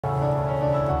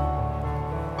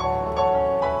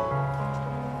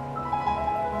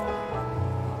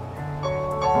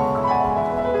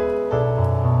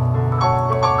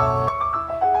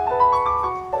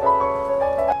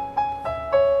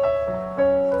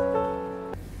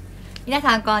皆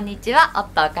さんこんにちは、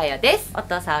夫かよです。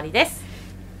夫沙織です。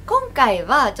今回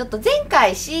はちょっと前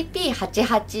回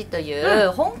CP88 という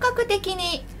本格的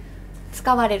に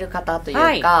使われる方と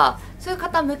いうか、そういう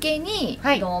方向けに、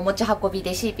持ち運びで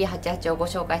CP88 をご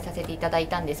紹介させていただい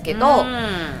たんですけど、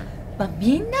まあ、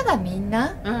みんながみん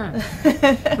な、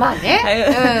まあ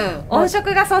ね、音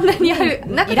色がそんなにある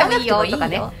なくてもいいよとか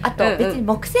ね、あと別に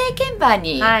木製鍵盤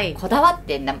にこだわっ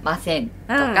てませんと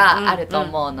かあると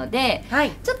思うので、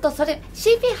ちょっとそれ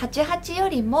CP88 よ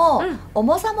りも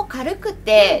重さも軽く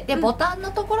て、でボタンの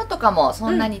ところとかもそ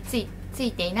んなについ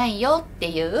ていないよっ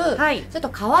ていう、ちょっと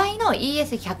可愛いの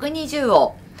ES120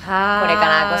 をこれか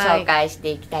らご紹介して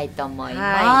いきたいと思い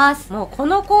ます。もうこ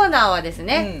のコーナーはです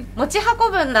ね、持ち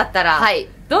運ぶんだったら、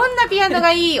どんなピアノ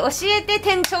がいい教えて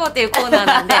店長っていうコーナー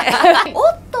なんで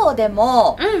OTTOで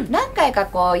も何回か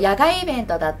こう野外イベン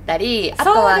トだったり、あ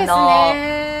とは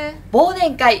忘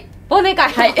年会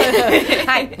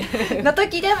の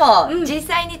時でも実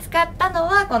際に使ったの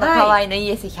はこの可愛いの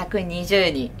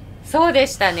ES120 に。そうで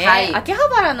したね、秋葉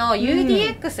原の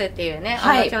UDX っていうね、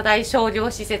巨大商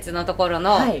業施設のところ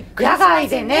の野外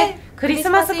でね、クリス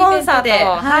マスコンサート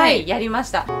をやりま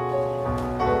した。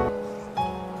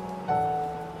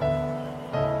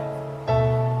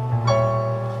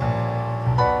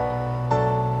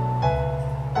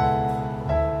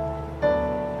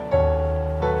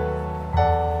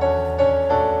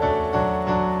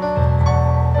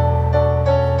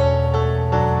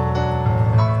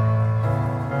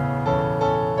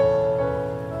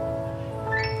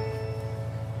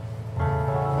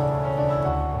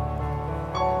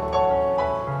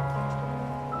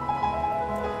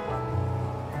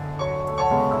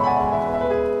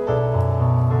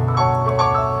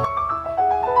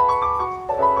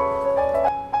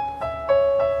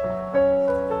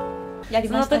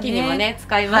その時にもね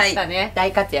使いましたね、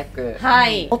大活躍。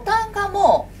ボタンが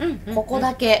もうここ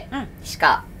だけし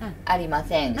かありま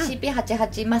せん。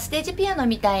 CP88、ステージピアノ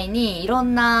みたいにいろ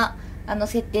んな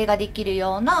設定ができる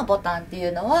ようなボタンってい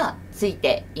うのはつい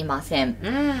ていません。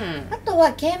あと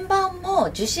は鍵盤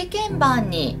も樹脂鍵盤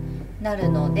になる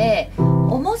ので、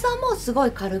重さもすご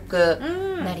い軽く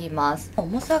なります。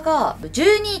重さが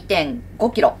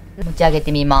 12.5 キロ。持ち上げ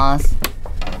てみます。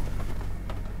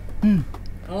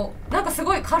なんかす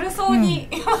ごい軽そうに、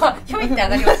今ひょいって上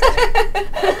がりましたね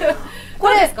こ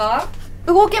れですか？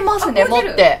動けますね、持っ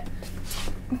て。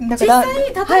実際例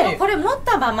えばこれ持っ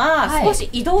たまま少し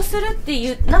移動するっ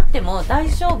てなっても大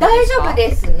丈夫ですか？大丈夫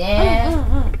ですね。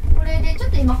これでちょ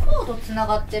っと今コードつな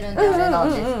がってるんであれなん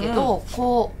ですけど、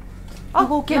こう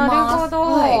動けます。なるほ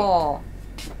ど。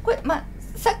これ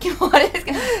さっきもあれです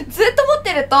けど、ずっと持っ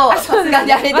てるとさすが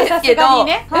にあれですけど、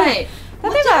例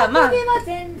えば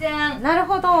全然なる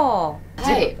ほど、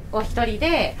お一人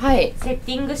でセッ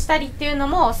ティングしたりっていうの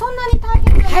もそんなに大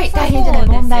変じゃない、大変じゃない、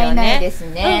問題ないです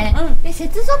ね。で接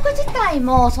続自体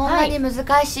もそんなに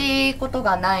難しいこと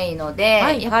がないの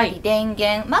で、やっぱり電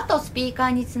源、あとスピーカー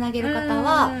につなげる方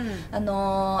は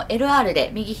LR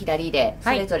で右左でそ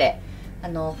れぞれフ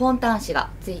ォン端子が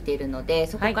ついているので、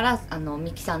そこから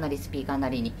ミキサーなりスピーカーな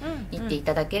りに行ってい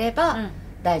ただければ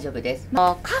大丈夫です。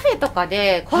カフェとか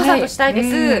でコンサートしたいです、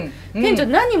店長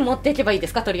何持っていけばいいで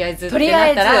すか？とりあえずって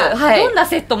なったらどんな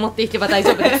セット持っていけば大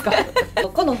丈夫ですか？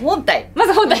この本体、ま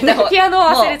ず本体のピアノを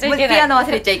忘れちゃいけない、ピアノ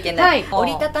忘れちゃいけない、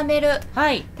折りたためる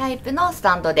タイプのス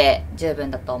タンドで十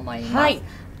分だと思います。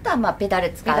あとはペダ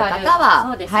ル使う方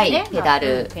はペダ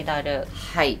ル、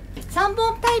3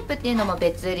本タイプっていうのも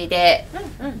別売りで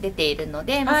出ているの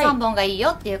で、3本がいいよ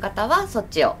っていう方はそっ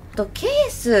ちを。とケ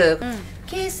ース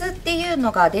っていう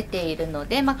のが出ているの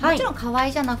で、もちろん可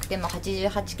愛いじゃなくても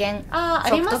88件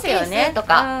ソフトケースと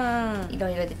かい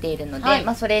ろいろ出ているので、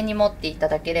それに持っていた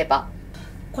だければ。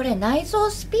これ内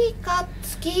蔵スピーカー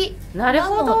付きな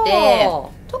ので、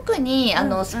特に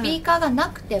スピーカーがな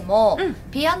くても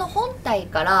ピアノ本体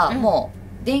からも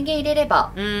う電源入れれ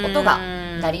ば音が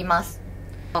鳴ります。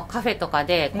カフェとか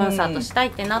でコンサートしたい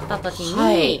ってなった時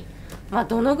に、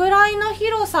どのぐらいの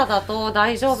広さだと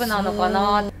大丈夫なのか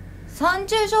な。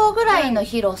30畳ぐらいの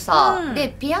広さで、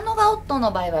ピアノがOTTO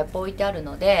の場合はやっぱ置いてある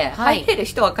ので入れる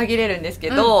人は限れるんですけ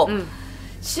ど、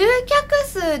集客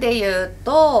数でいう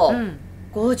と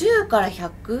50から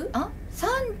100、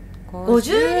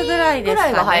50ぐらい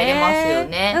は入れますよ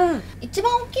ね。一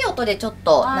番大きい音でちょっ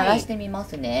と鳴らしてみま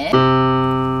すね。こ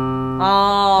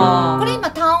れ今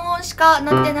単音しか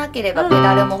鳴ってなければペ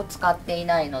ダルも使ってい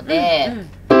ないので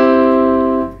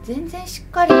全然しっ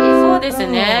かり。そうです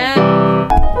ね。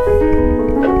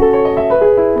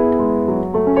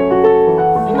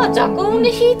今弱音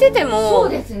で弾いてても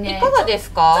いかがで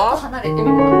すか？ちょっと離れてみ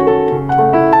ま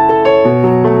す。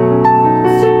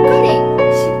しっかり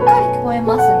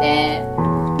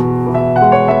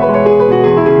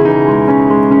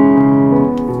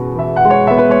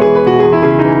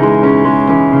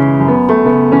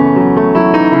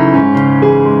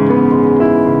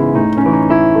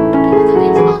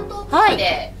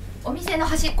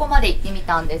端っこまで行ってみ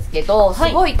たんですけど、す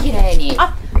ごい綺麗に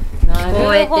聞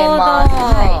こえて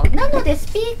ます。なので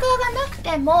スピーカーがなく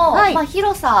ても、まあ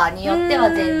広さによっては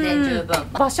全然十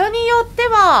分。場所によって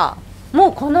はも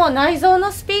うこの内蔵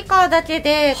のスピーカーだけ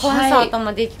でコンサート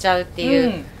もできちゃうってい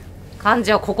う感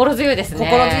じは心強いですね。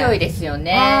心強いですよ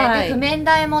ね。で譜面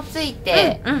台もつい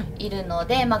ているの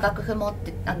で、まあ楽譜持っ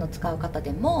て使う方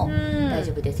でも大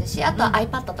丈夫ですし、あとは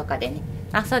iPad とかでね、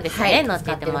そうですね、乗っ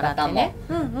ててもらってね、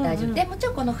大丈夫で、もち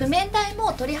ろんこの譜面台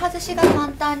も取り外しが簡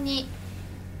単に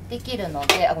できるの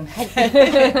で、ごめん、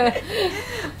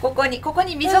ここ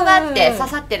に溝があって刺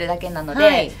さってるだけなの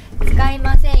で使い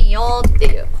ませんよって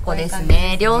いう、ここです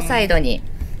ね。両サイドに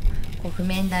譜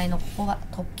面台のここが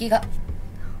突起がこ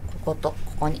こと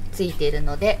ここについている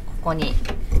ので、ここに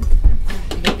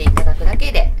入れていただくだ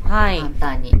けで簡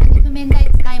単に、譜面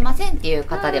台使いませんっていう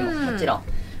方でももちろん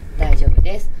大丈夫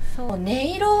です。音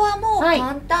色はもう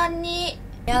簡単に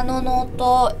ピアノの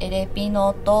音、エレピの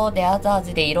音でアザー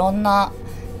ズでいろんな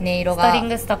音色が、ストリン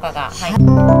グスとかが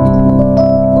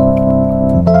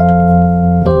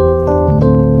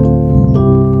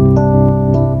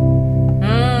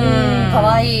か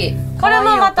わいい。これ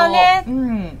もまたね、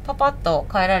パパッと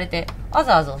変えられて、ア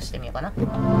ザーズをしてみようかな。ストリ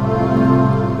ング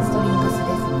スです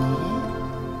ね。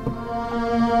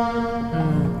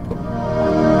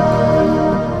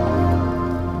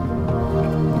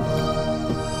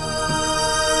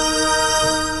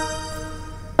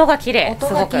音が綺麗。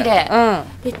音が綺麗。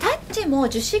でタッチも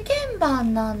樹脂鍵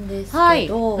盤なんですけ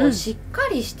ど、しっか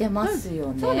りしてます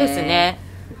よね。そうですね。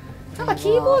なんかキ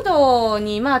ーボード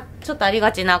にまあちょっとあり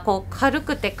がちなこう軽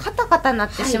くてカタカタなっ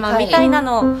てしまうみたいな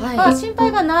のが心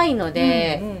配がないの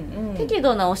で、適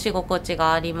度な押し心地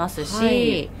があります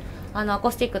し、アコ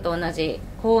ースティックと同じ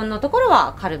高音のところ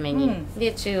は軽めに、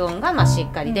で中音がまあしっ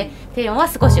かりで、低音は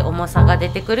少し重さが出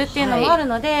てくるっていうのもある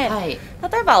ので、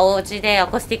例えばお家でア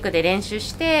コースティックで練習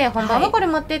して本番はこれ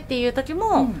持ってっていう時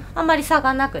も、あんまり差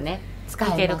がなくねい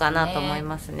けるかなと思い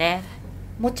ますね。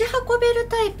持ち運べる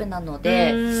タイプなの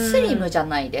でスリムじゃ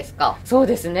ないですか。そう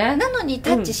ですね。なのに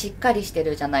タッチしっかりして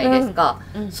るじゃないですか。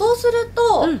そうする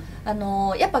と、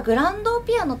やっぱグランド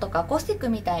ピアノとかアコースティック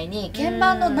みたいに鍵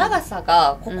盤の長さ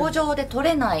がここ上で取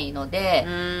れないので、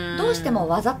どうしても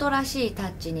わざとらしいタ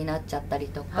ッチになっちゃったり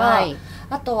とか、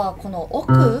あとはこの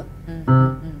奥、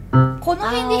この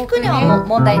辺で弾くにはもう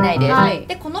問題ないです。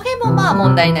でこの辺もまあ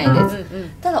問題ないです。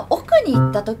ただ奥に行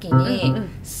った時に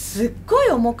すっごい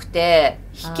重くて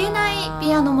弾けない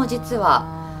ピアノも実は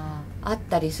あっ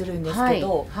たりするんですけ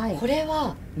ど、これ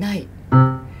はない。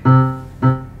本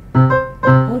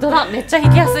当だ、めっちゃ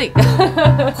弾きやすい。こ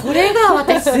れが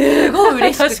私すごい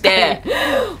嬉しくて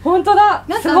本当だ、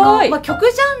すごい。まあ曲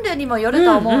ジャンルにもよると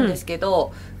は思うんですけ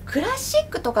ど、クラシッ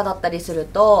クとかだったりする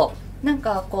となん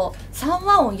かこう3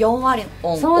和音4和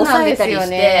音抑えたりし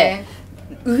て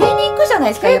上に行くじゃない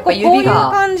ですか、やっぱ指が。こういう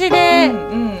感じで、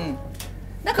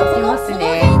なんかこの辺だ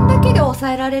けで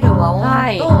抑えられる和音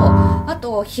と、あ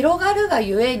と広がるが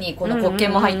ゆえにこの黒鍵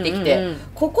も入ってきて、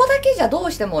ここだけじゃど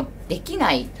うしてもでき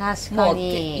ない。もう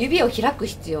指を開く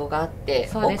必要があって、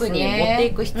奥に持って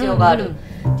いく必要がある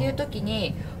っていう時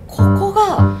に、ここ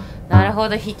がなるほ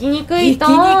ど、弾きにくいと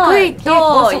結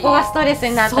構そこがストレス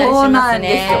になったりします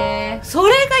ね。そ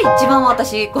れが一番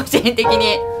私個人的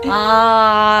に確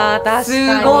かに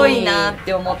すごいなっ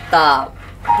て思った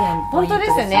本当で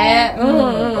すね。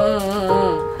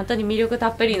本当に魅力た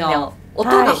っぷりの音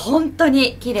が本当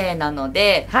に綺麗なの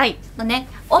で、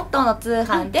OTTOの通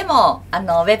販でもウ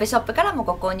ェブショップからも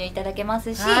ご購入いただけま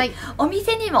すし、お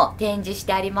店にも展示し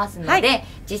てありますので、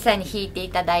実際に弾いて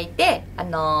いただいて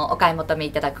お買い求め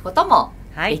いただくことも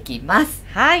できます。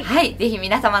ぜひ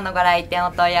皆様のご来店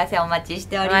お問い合わせお待ちし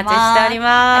ております。お待ちしており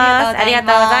ます。ありがとう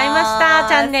ございました。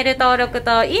チャンネル登録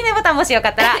といいねボタンもしよか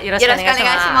ったらよろしくお願いし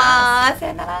ます。さ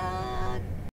よなら。